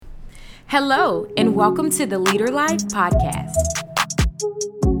Hello, and welcome to the Leader Life Podcast.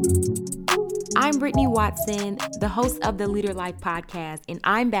 I'm Brittany Watson, the host of the Leader Life Podcast, and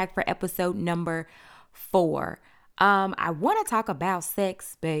I'm back for episode number 4. I want to talk about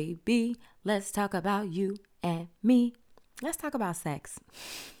sex, baby. Let's talk about you and me. Let's talk about sex.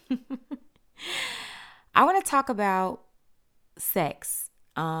 I want to talk about sex.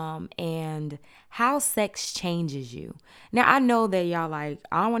 And how sex changes you. Now, I know that y'all like,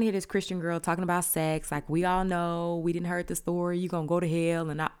 I don't want to hear this Christian girl talking about sex. Like, we all know, we didn't heard the story. You're going to go to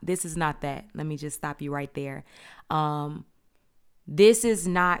hell. And this is not that. Let me just stop you right there. This is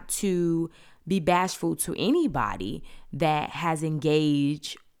not to be bashful to anybody that has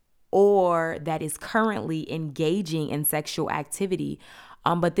engaged or that is currently engaging in sexual activity.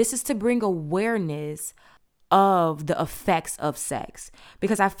 But this is to bring awareness of the effects of sex,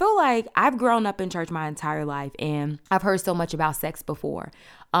 because I feel like I've grown up in church my entire life and I've heard so much about sex before.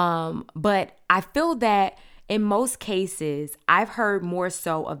 But I feel that in most cases, I've heard more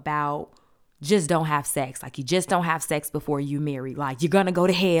so about just don't have sex. Like, you just don't have sex before you marry. Like, you're going to go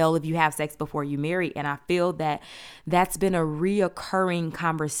to hell if you have sex before you marry. And I feel that that's been a reoccurring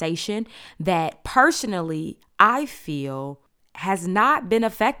conversation that personally I feel has not been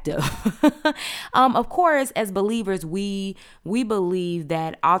effective. Of course, as believers, we believe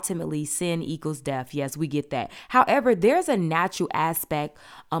that ultimately sin equals death. Yes, we get that. However, there's a natural aspect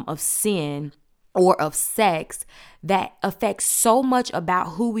of sin or of sex that affects so much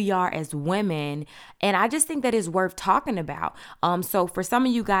about who we are as women. And I just think that is worth talking about. So for some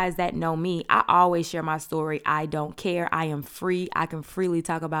of you guys that know me, I always share my story. I don't care. I am free. I can freely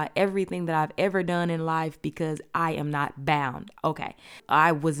talk about everything that I've ever done in life because I am not bound. Okay.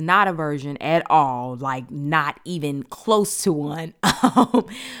 I was not a virgin at all, like not even close to one.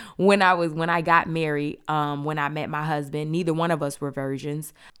 When I got married, when I met my husband, neither one of us were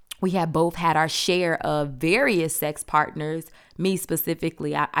virgins. We had both had our share of various sex partners. Me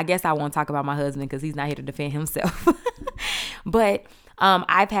specifically, I guess I won't talk about my husband because he's not here to defend himself. But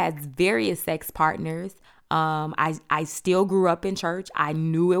I've had various sex partners. I still grew up in church. I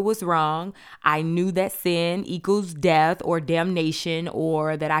knew it was wrong. I knew that sin equals death or damnation,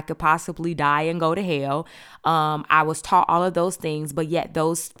 or that I could possibly die and go to hell. I was taught all of those things, but yet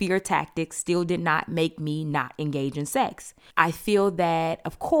those fear tactics still did not make me not engage in sex. I feel that,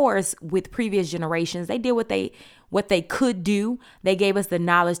 of course, with previous generations, they did what they could do. They gave us the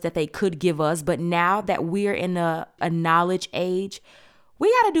knowledge that they could give us. But now that we're in a knowledge age,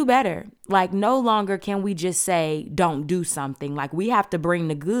 we got to do better. Like, no longer can we just say, don't do something. Like, we have to bring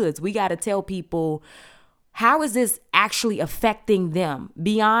the goods. We got to tell people, how is this actually affecting them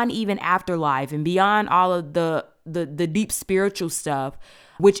beyond even afterlife and beyond all of the deep spiritual stuff,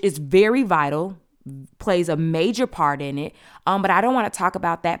 which is very vital, plays a major part in it. But I don't want to talk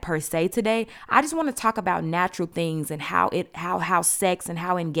about that per se today. I just want to talk about natural things and how sex and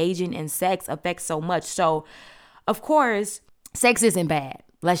how engaging in sex affects so much. So, of course, sex isn't bad.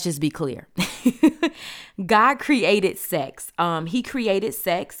 Let's just be clear. God created sex. He created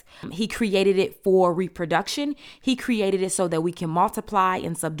sex. He created it for reproduction. He created it so that we can multiply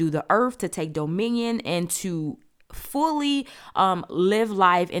and subdue the earth, to take dominion and to fully live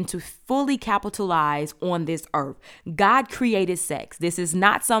life and to fully capitalize on this earth. God created sex. This is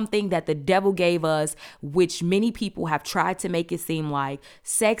not something that the devil gave us, which many people have tried to make it seem like.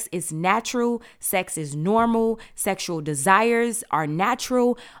 Sex is natural. Sex is normal. Sexual desires are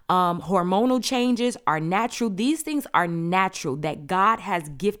natural. Hormonal changes are natural. These things are natural that God has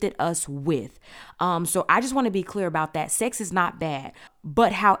gifted us with. So I just want to be clear about that. Sex is not bad.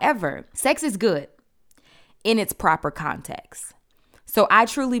 But however, sex is good in its proper context. So I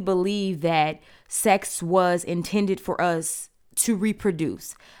truly believe that sex was intended for us to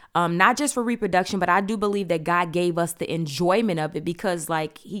reproduce. Not just for reproduction, but I do believe that God gave us the enjoyment of it because,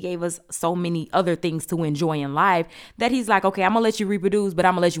 like, he gave us so many other things to enjoy in life that he's like, okay, I'm gonna let you reproduce, but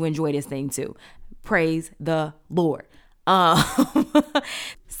I'm gonna let you enjoy this thing too. Praise the Lord.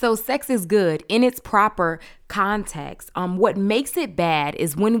 So sex is good in its proper context. What makes it bad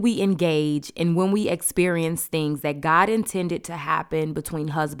is when we engage and when we experience things that God intended to happen between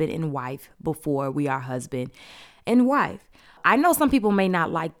husband and wife before we are husband and wife. I know some people may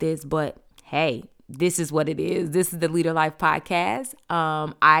not like this, but hey, this is what it is. This is the Leader Life Podcast.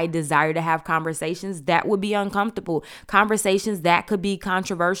 I desire to have conversations that would be uncomfortable, conversations that could be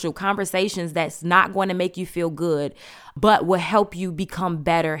controversial, conversations that's not going to make you feel good, but will help you become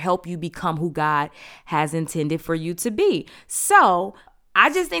better, help you become who God has intended for you to be. So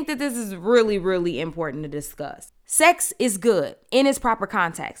I just think that this is really, really important to discuss. Sex is good in its proper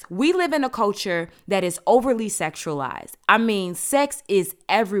context. We live in a culture that is overly sexualized. I mean, sex is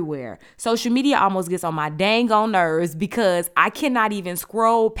everywhere. Social media almost gets on my dang on nerves because I cannot even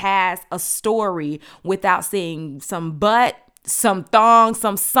scroll past a story without seeing some butt, some thong,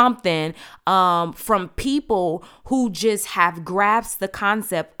 something from people who just have grasped the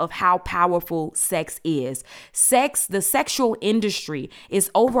concept of how powerful sex is. Sex, the sexual industry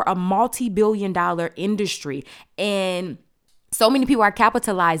is over a multi-billion-dollar industry, and so many people are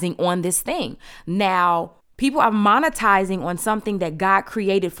capitalizing on this thing. Now, people are monetizing on something that God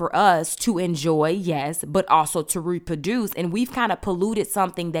created for us to enjoy, yes, but also to reproduce. And we've kind of polluted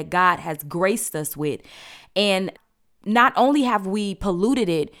something that God has graced us with. And not only have we polluted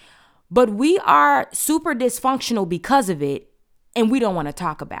it, but we are super dysfunctional because of it, and we don't want to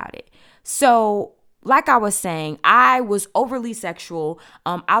talk about it. So, like I was saying, I was overly sexual.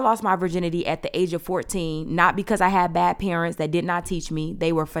 I lost my virginity at the age of 14, not because I had bad parents that did not teach me.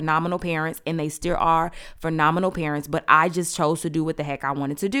 They were phenomenal parents, and they still are phenomenal parents, but I just chose to do what the heck I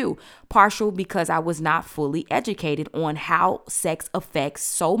wanted to do. Partial because I was not fully educated on how sex affects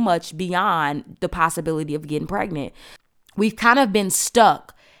so much beyond the possibility of getting pregnant. We've kind of been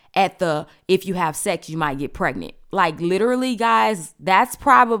stuck at the, if you have sex, you might get pregnant. Like literally, guys, that's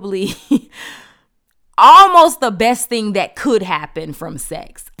probably almost the best thing that could happen from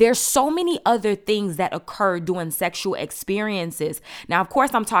sex. There's so many other things that occur during sexual experiences. Now, of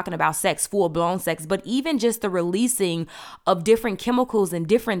course, I'm talking about sex, full-blown sex, but even just the releasing of different chemicals and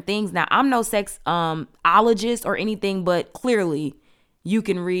different things. Now, I'm no sexologist or anything, but clearly you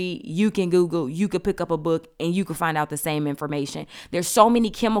can read, you can Google, you could pick up a book, and you can find out the same information. There's so many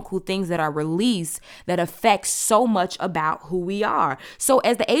chemical things that are released that affect so much about who we are. So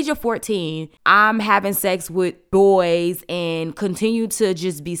at the age of 14, I'm having sex with boys and continue to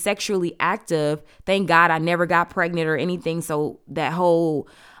just be sexually active. Thank God I never got pregnant or anything. So that whole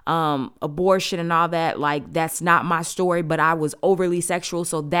abortion and all that, like, that's not my story, but I was overly sexual.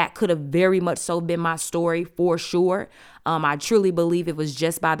 So that could have very much so been my story for sure. I truly believe it was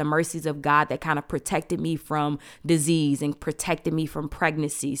just by the mercies of God that kind of protected me from disease and protected me from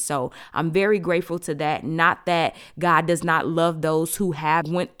pregnancy. So I'm very grateful to that. Not that God does not love those who have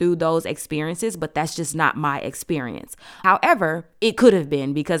went through those experiences, but that's just not my experience. However, it could have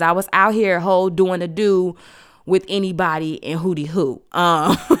been, because I was out here doing a do with anybody and hootie hoo.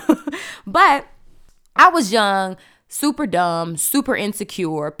 But I was young, super dumb, super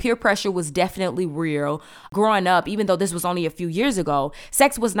insecure. Peer pressure was definitely real. Growing up, even though this was only a few years ago,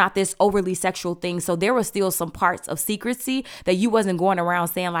 sex was not this overly sexual thing. So there was still some parts of secrecy that you wasn't going around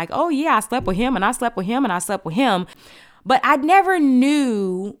saying like, oh yeah, I slept with him and I slept with him and I slept with him. But I never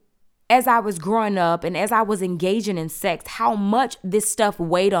knew, as I was growing up and as I was engaging in sex, how much this stuff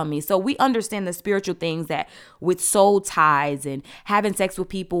weighed on me. So we understand the spiritual things that with soul ties and having sex with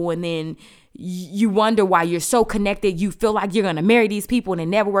people, and then you wonder why you're so connected. You feel like you're going to marry these people and it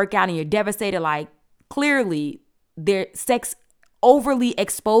never work out and you're devastated. Like, clearly their sex overly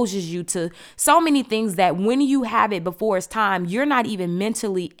exposes you to so many things that when you have it before it's time, you're not even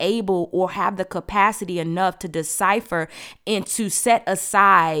mentally able or have the capacity enough to decipher and to set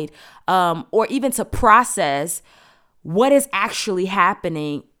aside or even to process what is actually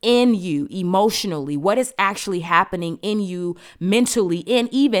happening in you emotionally, what is actually happening in you mentally, and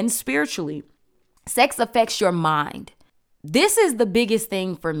even spiritually. Sex affects your mind. This is the biggest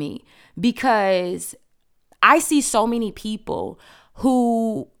thing for me, because I see so many people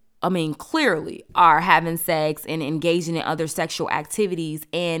who, clearly are having sex and engaging in other sexual activities.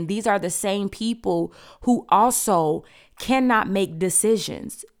 And these are the same people who also cannot make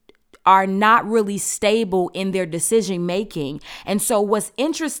decisions, are not really stable in their decision making. And so what's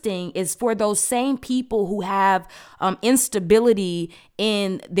interesting is for those same people who have instability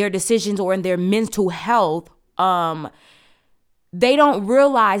in their decisions or in their mental health, they don't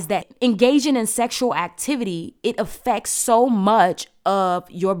realize that engaging in sexual activity, it affects so much of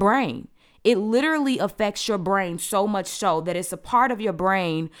your brain. It literally affects your brain so much so that it's a part of your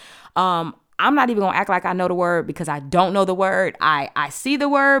brain. I'm not even going to act like I know the word, because I don't know the word. I see the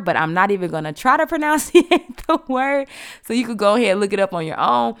word, but I'm not even going to try to pronounce the word. So you could go ahead and look it up on your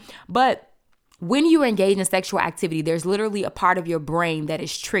own. But when you engage in sexual activity, there's literally a part of your brain that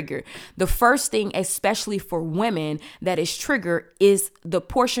is triggered. The first thing, especially for women, that is triggered is the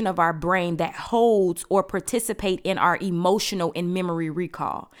portion of our brain that holds or participate in our emotional and memory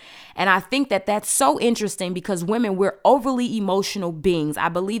recall. And I think that that's so interesting, because women, we're overly emotional beings. I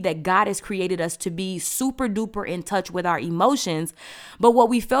believe that God has created us to be super duper in touch with our emotions. But what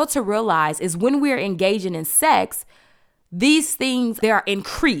we fail to realize is when we're engaging in sex, these things, they're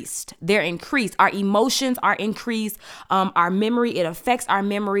increased. Our emotions are increased. Our memory, it affects our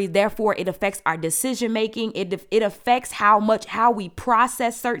memory. Therefore, it affects our decision making. It affects how we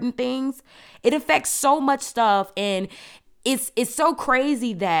process certain things. It affects so much stuff. And it's so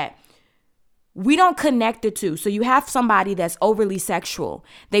crazy that we don't connect the two. So you have somebody that's overly sexual.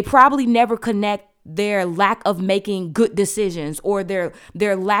 They probably never connect their lack of making good decisions or their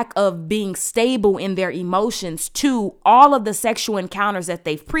lack of being stable in their emotions to all of the sexual encounters that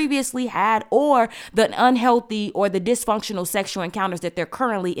they've previously had, or the unhealthy or the dysfunctional sexual encounters that they're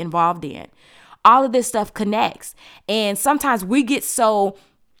currently involved in. All of this stuff connects. And sometimes we get so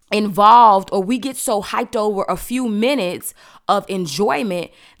involved, or we get so hyped over a few minutes of enjoyment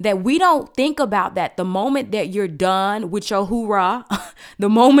that we don't think about that the moment that you're done with your hoorah, the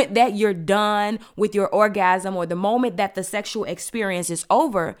moment that you're done with your orgasm, or the moment that the sexual experience is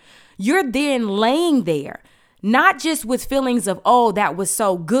over, you're then laying there, not just with feelings of, oh, that was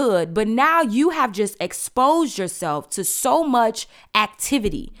so good, but now you have just exposed yourself to so much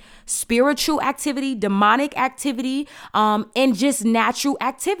activity. Spiritual activity, demonic activity, and just natural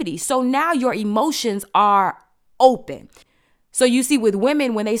activity. So now your emotions are open. So you see, with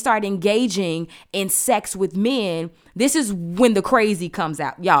women, when they start engaging in sex with men, this is when the crazy comes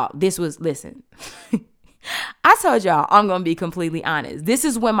out. Y'all, listen. I told y'all, I'm going to be completely honest. This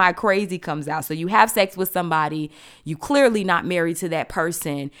is when my crazy comes out. So you have sex with somebody, you clearly not married to that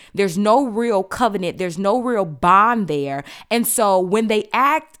person. There's no real covenant. There's no real bond there. And so when they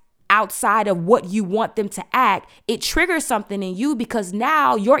act outside of what you want them to act, it triggers something in you, because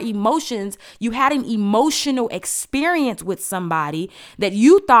now your emotions, you had an emotional experience with somebody that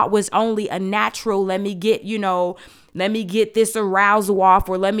you thought was only a natural, let me get this arousal off,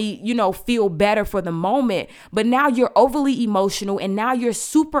 or let me, feel better for the moment. But now you're overly emotional, and now you're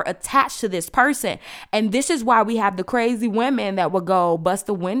super attached to this person. And this is why we have the crazy women that will go bust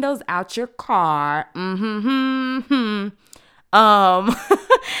the windows out your car.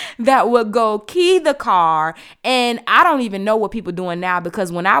 That would go key the car. And I don't even know what people doing now,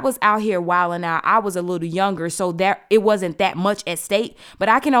 because when I was out here wilding out, I was a little younger, so that it wasn't that much at stake. But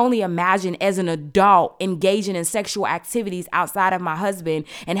I can only imagine as an adult engaging in sexual activities outside of my husband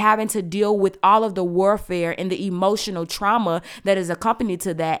and having to deal with all of the warfare and the emotional trauma that is accompanied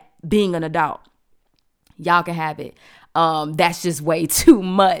to that, being an adult. Y'all can have it. That's just way too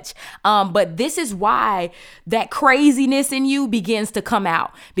much. But this is why that craziness in you begins to come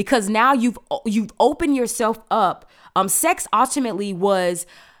out, because now you've opened yourself up. Sex ultimately was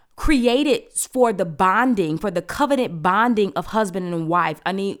created for the bonding, for the covenant bonding of husband and wife.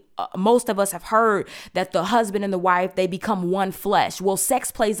 I mean, most of us have heard that the husband and the wife, they become one flesh. Well,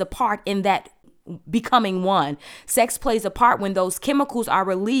 sex plays a part in that becoming one. Sex plays a part when those chemicals are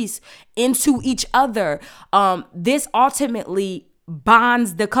released into each other. This ultimately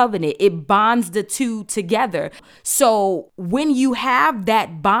bonds the covenant. It bonds the two together. So when you have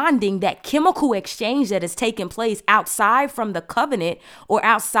that bonding, that chemical exchange that is taking place outside from the covenant or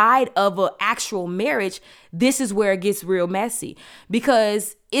outside of an actual marriage, this is where it gets real messy,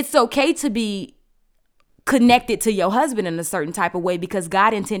 because it's okay to be connected to your husband in a certain type of way, because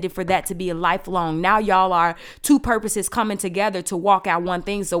God intended for that to be a lifelong. Now y'all are two purposes coming together to walk out one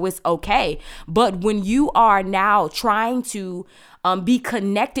thing, so it's okay. But when you are now trying to be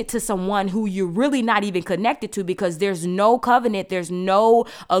connected to someone who you're really not even connected to, because there's no covenant, there's no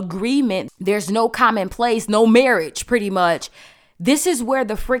agreement, there's no common place, no marriage, pretty much. This is where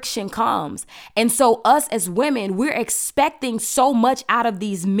the friction comes. And so us as women, we're expecting so much out of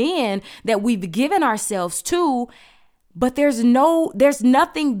these men that we've given ourselves to, but there's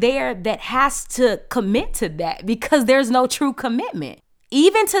nothing there that has to commit to that, because there's no true commitment.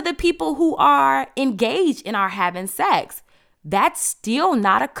 Even to the people who are engaged and are having sex, that's still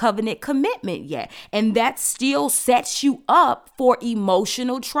not a covenant commitment yet. And that still sets you up for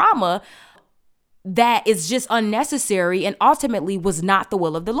emotional trauma that is just unnecessary and ultimately was not the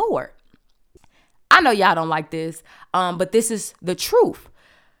will of the Lord. I know y'all don't like this, but this is the truth.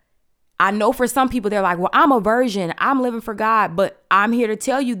 I know for some people, they're like, well, I'm a virgin, I'm living for God. But I'm here to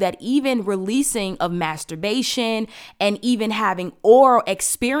tell you that even releasing of masturbation and even having oral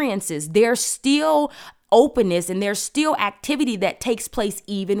experiences, there's still openness and there's still activity that takes place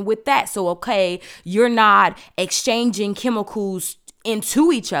even with that. So, okay, you're not exchanging chemicals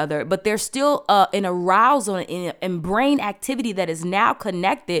into each other, but there's still an arousal and brain activity that is now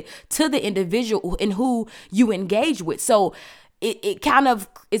connected to the individual in who you engage with. So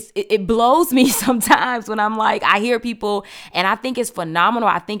it blows me sometimes when I'm like, I hear people, and I think it's phenomenal.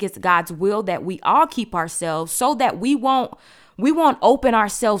 I think it's God's will that we all keep ourselves so that we won't We won't open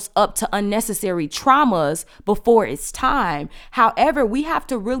ourselves up to unnecessary traumas before it's time. However, we have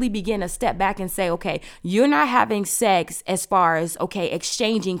to really begin to step back and say, okay, you're not having sex as far as, okay,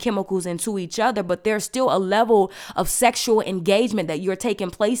 exchanging chemicals into each other, but there's still a level of sexual engagement that you're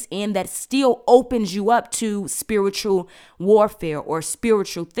taking place in that still opens you up to spiritual warfare or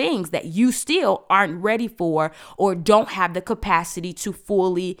spiritual things that you still aren't ready for or don't have the capacity to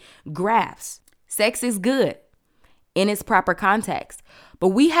fully grasp. Sex is good in its proper context. But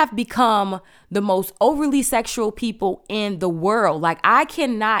we have become the most overly sexual people in the world. Like,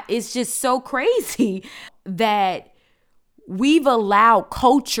 it's just so crazy that we've allowed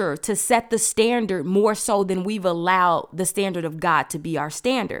culture to set the standard more so than we've allowed the standard of God to be our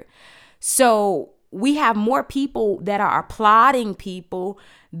standard. So we have more people that are applauding people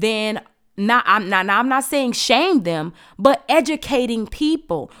than I'm not saying shame them, but educating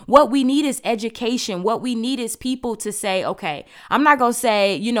people. What we need is education. What we need is people to say, okay, I'm not going to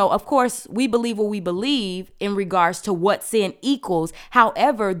say, of course, we believe what we believe in regards to what sin equals.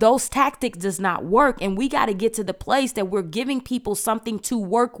 However, those tactics does not work. And we got to get to the place that we're giving people something to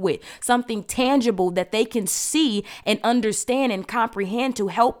work with, something tangible that they can see and understand and comprehend to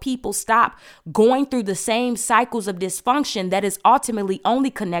help people stop going through the same cycles of dysfunction that is ultimately only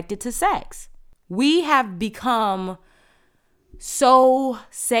connected to sex. We have become so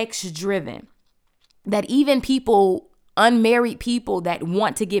sex driven that even unmarried people that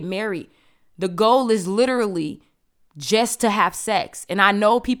want to get married, the goal is literally just to have sex. And I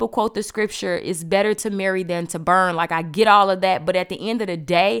know people quote the scripture, it's better to marry than to burn. Like, I get all of that. But at the end of the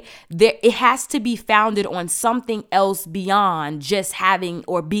day, it has to be founded on something else beyond just having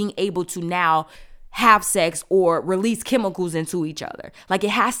or being able to now have sex or release chemicals into each other. Like, it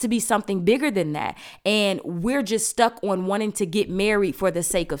has to be something bigger than that. And we're just stuck on wanting to get married for the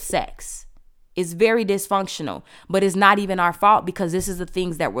sake of sex. It's very dysfunctional, but it's not even our fault because this is the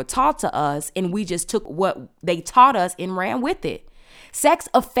things that were taught to us and we just took what they taught us and ran with it. Sex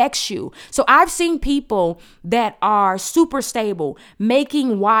affects you. So I've seen people that are super stable,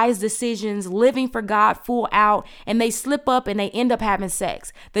 making wise decisions, living for God full out, and they slip up and they end up having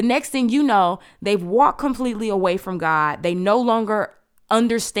sex. The next thing you know, they've walked completely away from God. They no longer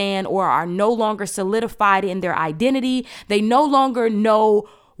understand or are no longer solidified in their identity. They no longer know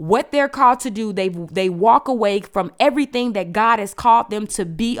what they're called to do. They walk away from everything that God has called them to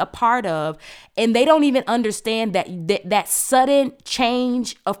be a part of. And they don't even understand that sudden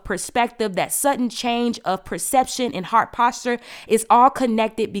change of perspective, that sudden change of perception and heart posture is all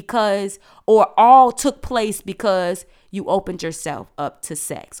connected all took place because you opened yourself up to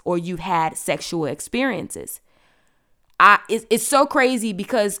sex or you've had sexual experiences. It's so crazy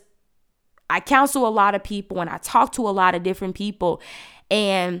because I counsel a lot of people and I talk to a lot of different people.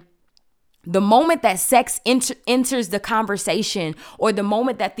 And the moment that sex enters the conversation or the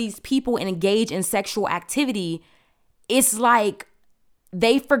moment that these people engage in sexual activity, it's like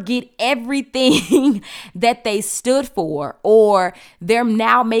they forget everything that they stood for, or they're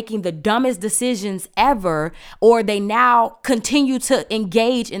now making the dumbest decisions ever, or they now continue to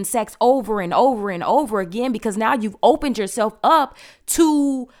engage in sex over and over and over again because now you've opened yourself up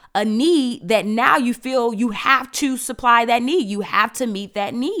to a need that now you feel you have to supply that need. You have to meet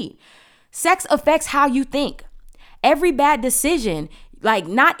that need. Sex affects how you think. Every bad decision, like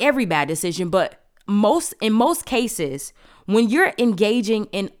not every bad decision, but in most cases, when you're engaging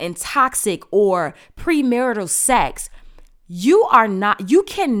in toxic or premarital sex, you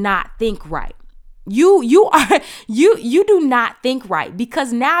cannot think right. You do not think right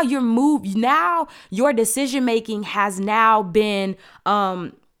because now your decision making has now been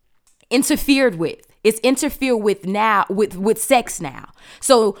interfered with. It's interfered with now with sex now.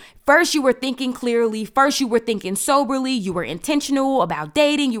 So first you were thinking clearly. First you were thinking soberly. You were intentional about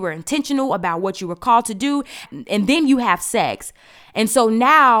dating. You were intentional about what you were called to do. And then you have sex. And so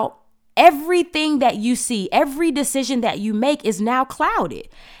now everything that you see, every decision that you make is now clouded.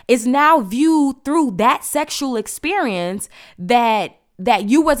 It's now viewed through that sexual experience that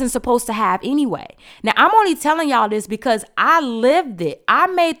you wasn't supposed to have anyway. Now, I'm only telling y'all this because I lived it. I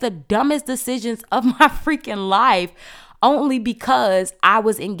made the dumbest decisions of my freaking life only because I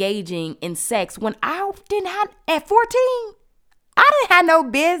was engaging in sex when I didn't have, at 14, I didn't have no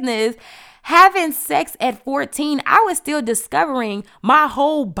business having sex at 14. I was still discovering my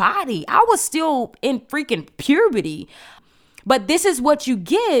whole body. I was still in freaking puberty. But this is what you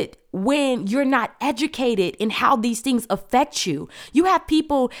get when you're not educated in how these things affect you. You have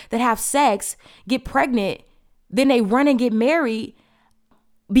people that have sex, get pregnant, then they run and get married,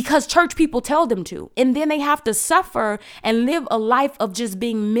 because church people tell them to. And then they have to suffer and live a life of just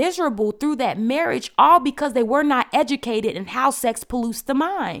being miserable through that marriage, all because they were not educated in how sex pollutes the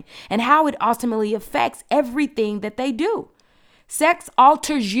mind and how it ultimately affects everything that they do. Sex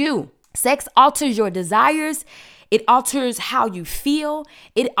alters you. Sex alters your desires. It alters how you feel.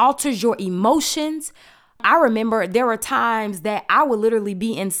 It alters your emotions. I remember there were times that I would literally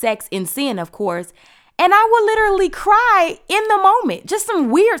be in sex, in sin, of course, and I would literally cry in the moment. Just some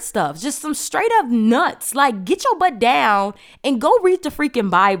weird stuff, just some straight up nuts. Like, get your butt down and go read the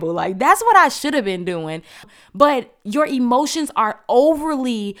freaking Bible. Like, that's what I should have been doing. But your emotions are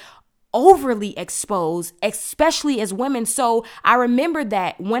overly exposed, especially as women. So I remember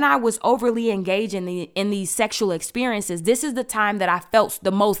that when I was overly engaged in these sexual experiences, this is the time that I felt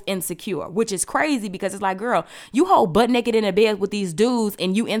the most insecure, which is crazy because it's like, girl, you hold butt naked in a bed with these dudes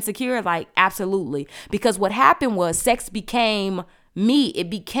and you insecure? Like, absolutely. Because what happened was sex became me. It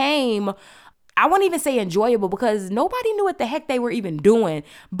became, I wouldn't even say enjoyable because nobody knew what the heck they were even doing,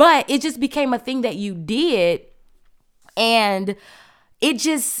 but it just became a thing that you did. And it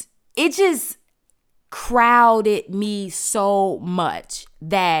just crowded me so much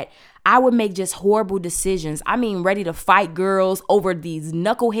that I would make just horrible decisions. I mean, ready to fight girls over these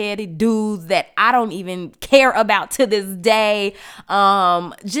knuckleheaded dudes that I don't even care about to this day.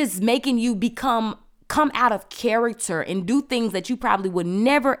 Just making you come out of character and do things that you probably would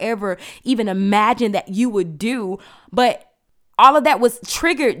never, ever even imagine that you would do. But all of that was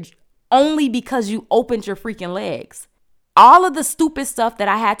triggered only because you opened your freaking legs. All of the stupid stuff that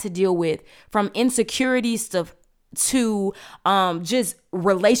I had to deal with, from insecurities to just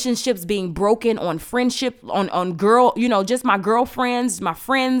relationships being broken, on friendship, on girl, just my girlfriends, my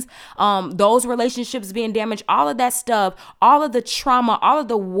friends, those relationships being damaged, all of that stuff, all of the trauma, all of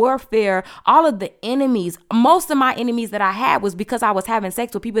the warfare, all of the enemies. Most of my enemies that I had was because I was having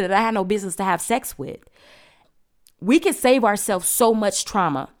sex with people that I had no business to have sex with. We can save ourselves so much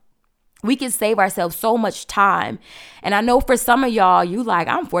trauma. We can save ourselves so much time. And I know for some of y'all, you like,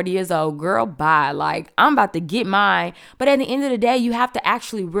 I'm 40 years old, girl, bye. Like, I'm about to get mine. But at the end of the day, you have to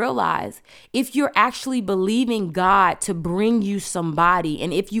actually realize if you're actually believing God to bring you somebody,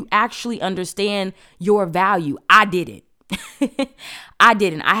 and if you actually understand your value. I didn't. I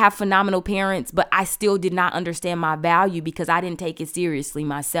didn't. I have phenomenal parents, but I still did not understand my value because I didn't take it seriously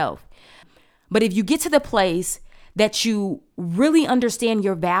myself. But if you get to the place that you really understand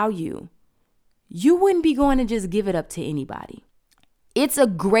your value, you wouldn't be going to just give it up to anybody. It's a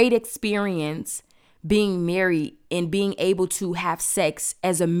great experience being married and being able to have sex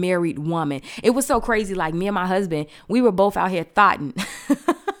as a married woman. It was so crazy. Like, me and my husband, we were both out here thotting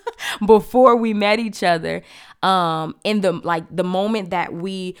before we met each other. In the moment that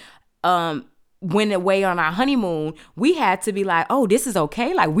we went away on our honeymoon, we had to be like, oh, this is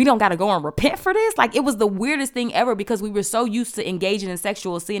okay. Like, we don't got to go and repent for this. Like, it was the weirdest thing ever because we were so used to engaging in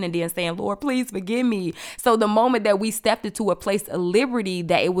sexual sin and then saying, Lord, please forgive me. So the moment that we stepped into a place of liberty,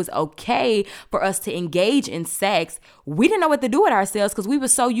 that it was okay for us to engage in sex, we didn't know what to do with ourselves because we were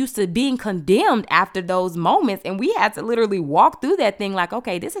so used to being condemned after those moments. And we had to literally walk through that thing like,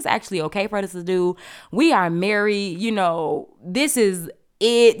 okay, this is actually okay for us to do. We are married, this is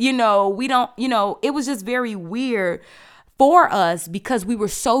it, we don't, it was just very weird for us because we were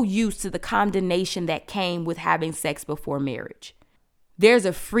so used to the condemnation that came with having sex before marriage. There's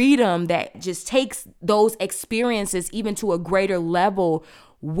a freedom that just takes those experiences even to a greater level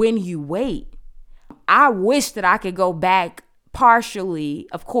when you wait. I wish that I could go back partially,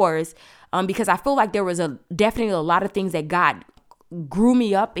 of course, because I feel like there was definitely a lot of things that God grew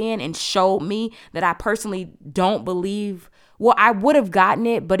me up in and showed me that I personally don't believe. Well, I would have gotten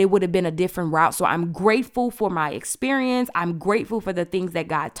it, but it would have been a different route. So I'm grateful for my experience. I'm grateful for the things that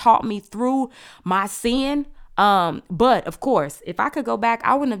God taught me through my sin. But of course, if I could go back,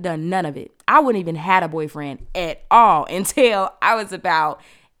 I wouldn't have done none of it. I wouldn't even had a boyfriend at all until I was about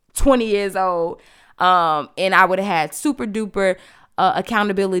 20 years old. And I would have had super duper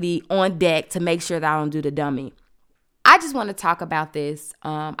accountability on deck to make sure that I don't do the dummy. I just want to talk about this.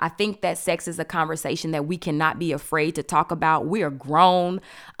 I think that sex is a conversation that we cannot be afraid to talk about. We are grown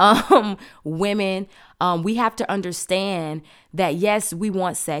women. We have to understand that, yes, we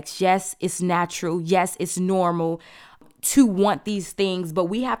want sex. Yes, it's natural. Yes, it's normal to want these things, but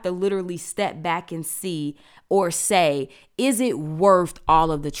we have to literally step back and see or say, is it worth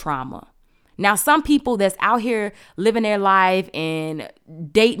all of the trauma? Now, some people that's out here living their life and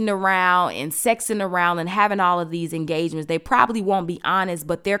dating around and sexing around and having all of these engagements, they probably won't be honest,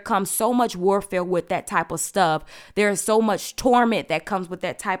 but there comes so much warfare with that type of stuff. There is so much torment that comes with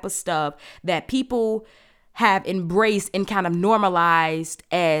that type of stuff that people have embraced and kind of normalized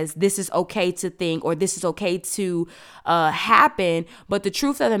as this is okay to think or this is okay to happen. But the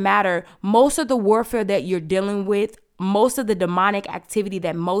truth of the matter, most of the warfare that you're dealing with, most of the demonic activity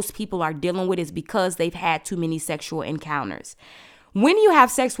that most people are dealing with is because they've had too many sexual encounters. When you have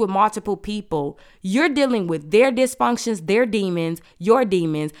sex with multiple people, you're dealing with their dysfunctions, their demons, your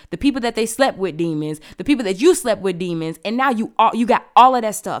demons, the people that they slept with demons, the people that you slept with demons, and now you got all of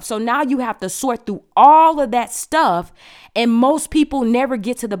that stuff. So now you have to sort through all of that stuff, and most people never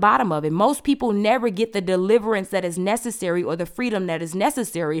get to the bottom of it. Most people never get the deliverance that is necessary or the freedom that is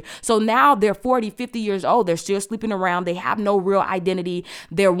necessary. So now they're 40, 50 years old. They're still sleeping around. They have no real identity.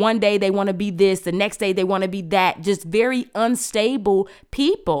 They're one day they want to be this, the next day they want to be that. Just very unstable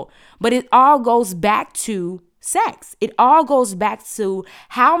people. But it all goes back to sex. It all goes back to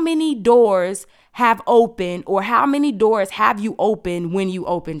how many doors have opened or how many doors have you opened when you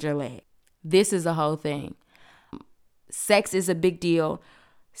opened your leg. This is the whole thing. Sex is a big deal.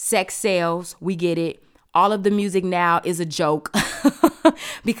 Sex sells. We get it. All of the music now is a joke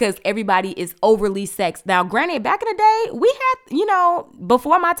because everybody is overly sexed. Now, granted, back in the day, we had,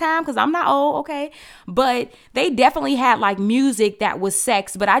 before my time, because I'm not old, okay? But they definitely had like music that was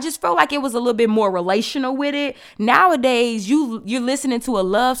sex, but I just felt like it was a little bit more relational with it. Nowadays, you're listening to a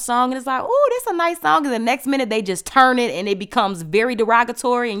love song and it's like, oh, this is a nice song. And the next minute they just turn it and it becomes very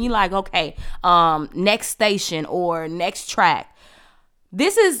derogatory. And you're like, okay, next station or next track.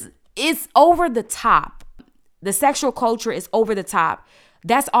 It's over the top. The sexual culture is over the top.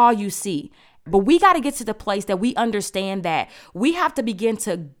 That's all you see. But we got to get to the place that we understand that we have to begin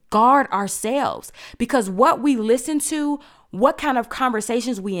to guard ourselves, because what we listen to, what kind of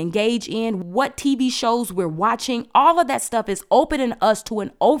conversations we engage in, what TV shows we're watching, all of that stuff is opening us to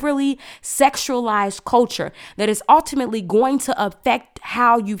an overly sexualized culture that is ultimately going to affect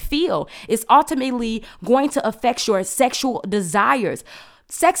how you feel. It's ultimately going to affect your sexual desires.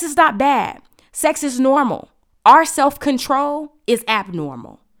 Sex is not bad. Sex is normal. Our self-control is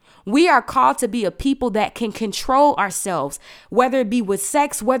abnormal. We are called to be a people that can control ourselves, whether it be with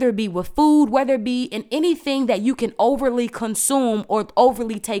sex, whether it be with food, whether it be in anything that you can overly consume or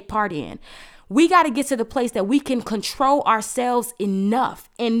overly take part in. We got to get to the place that we can control ourselves enough.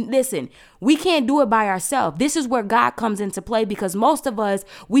 And listen, we can't do it by ourselves. This is where God comes into play, because most of us,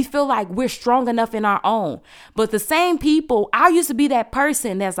 we feel like we're strong enough in our own. But the same people, I used to be that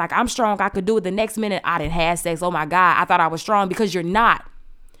person that's like, I'm strong, I could do it. The next minute I didn't have sex. Oh my God, I thought I was strong, because you're not.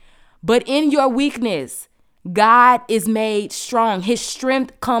 But in your weakness, God is made strong. His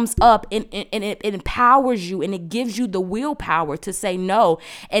strength comes up and it empowers you, and it gives you the willpower to say no.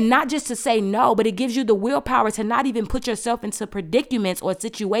 And not just to say no, but it gives you the willpower to not even put yourself into predicaments or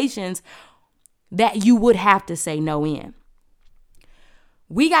situations that you would have to say no in.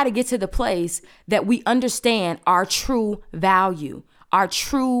 We got to get to the place that we understand our true value, our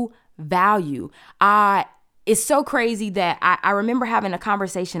true value. It's so crazy that I remember having a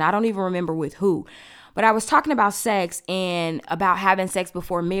conversation. I don't even remember with who. But I was talking about sex and about having sex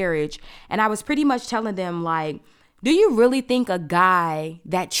before marriage. And I was pretty much telling them, like, do you really think a guy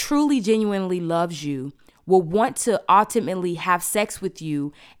that truly, genuinely loves you will want to ultimately have sex with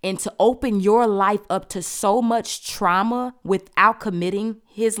you and to open your life up to so much trauma without committing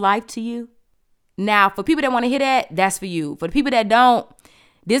his life to you? Now, for people that want to hear that, that's for you. For the people that don't,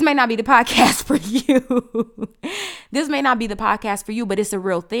 this may not be the podcast for you. This may not be the podcast for you, but it's a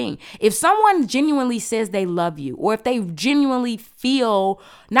real thing. If someone genuinely says they love you, or if they genuinely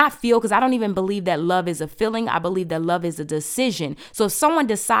because I don't even believe that love is a feeling. I believe that love is a decision. So if someone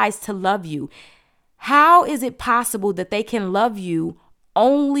decides to love you, how is it possible that they can love you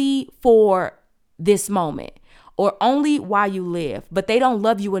only for this moment? Or only while you live, but they don't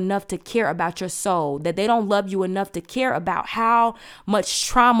love you enough to care about your soul, that they don't love you enough to care about how much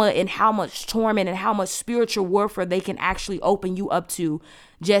trauma and how much torment and how much spiritual warfare they can actually open you up to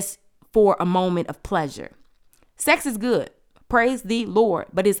just for a moment of pleasure. Sex is good. Praise the Lord.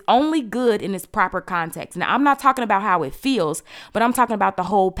 But it's only good in its proper context. Now, I'm not talking about how it feels, but I'm talking about the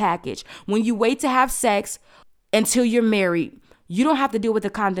whole package. When you wait to have sex until you're married, you don't have to deal with the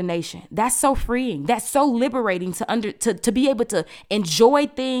condemnation. That's so freeing. That's so liberating to be able to enjoy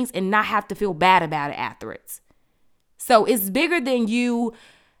things and not have to feel bad about it afterwards. So it's bigger than you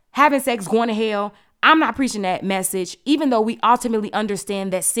having sex, going to hell. I'm not preaching that message, even though we ultimately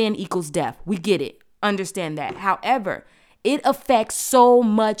understand that sin equals death. We get it. Understand that. However, it affects so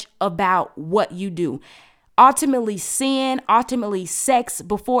much about what you do. Ultimately, sin, ultimately sex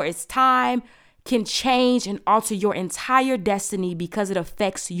before it's time can change and alter your entire destiny because it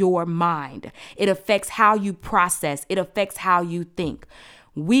affects your mind. It affects how you process. It affects how you think.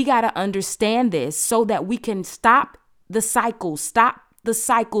 We got to understand this so that we can stop the cycles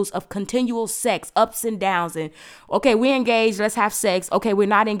of continual sex, ups and downs. And okay, we're engaged, let's have sex. Okay, we're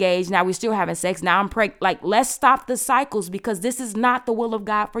not engaged, now we're still having sex. Now I'm pregnant. Like, let's stop the cycles, because this is not the will of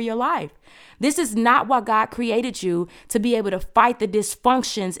God for your life. This is not why God created you, to be able to fight the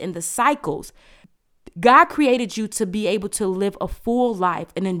dysfunctions and the cycles. God created you to be able to live a full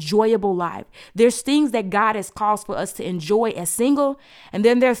life, an enjoyable life. There's things that God has called for us to enjoy as single, and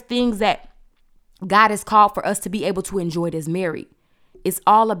then there's things that God has called for us to be able to enjoy as married. It's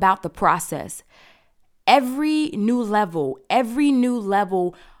all about the process. Every new level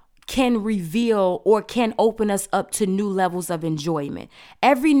can reveal or can open us up to new levels of enjoyment.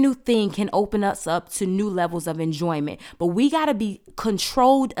 Every new thing can open us up to new levels of enjoyment. But we got to be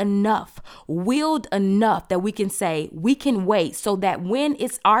controlled enough, willed enough that we can say we can wait, so that when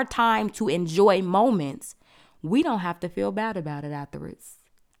it's our time to enjoy moments, we don't have to feel bad about it afterwards.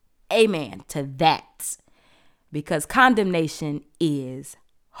 Amen to that. Because condemnation is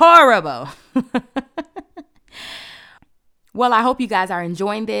horrible. Well, I hope you guys are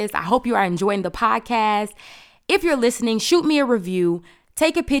enjoying this. I hope you are enjoying the podcast. If you're listening, shoot me a review.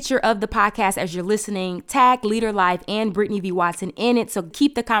 Take a picture of the podcast as you're listening. Tag Leader Life and Brittany V. Watson in it. So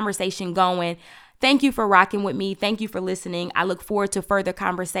keep the conversation going. Thank you for rocking with me. Thank you for listening. I look forward to further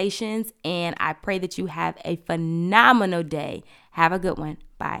conversations, and I pray that you have a phenomenal day. Have a good one.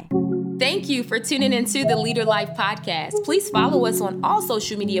 Bye. Thank you for tuning into the Leader Life podcast. Please follow us on all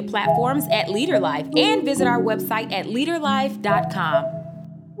social media platforms at Leader Life, and visit our website at leaderlife.com.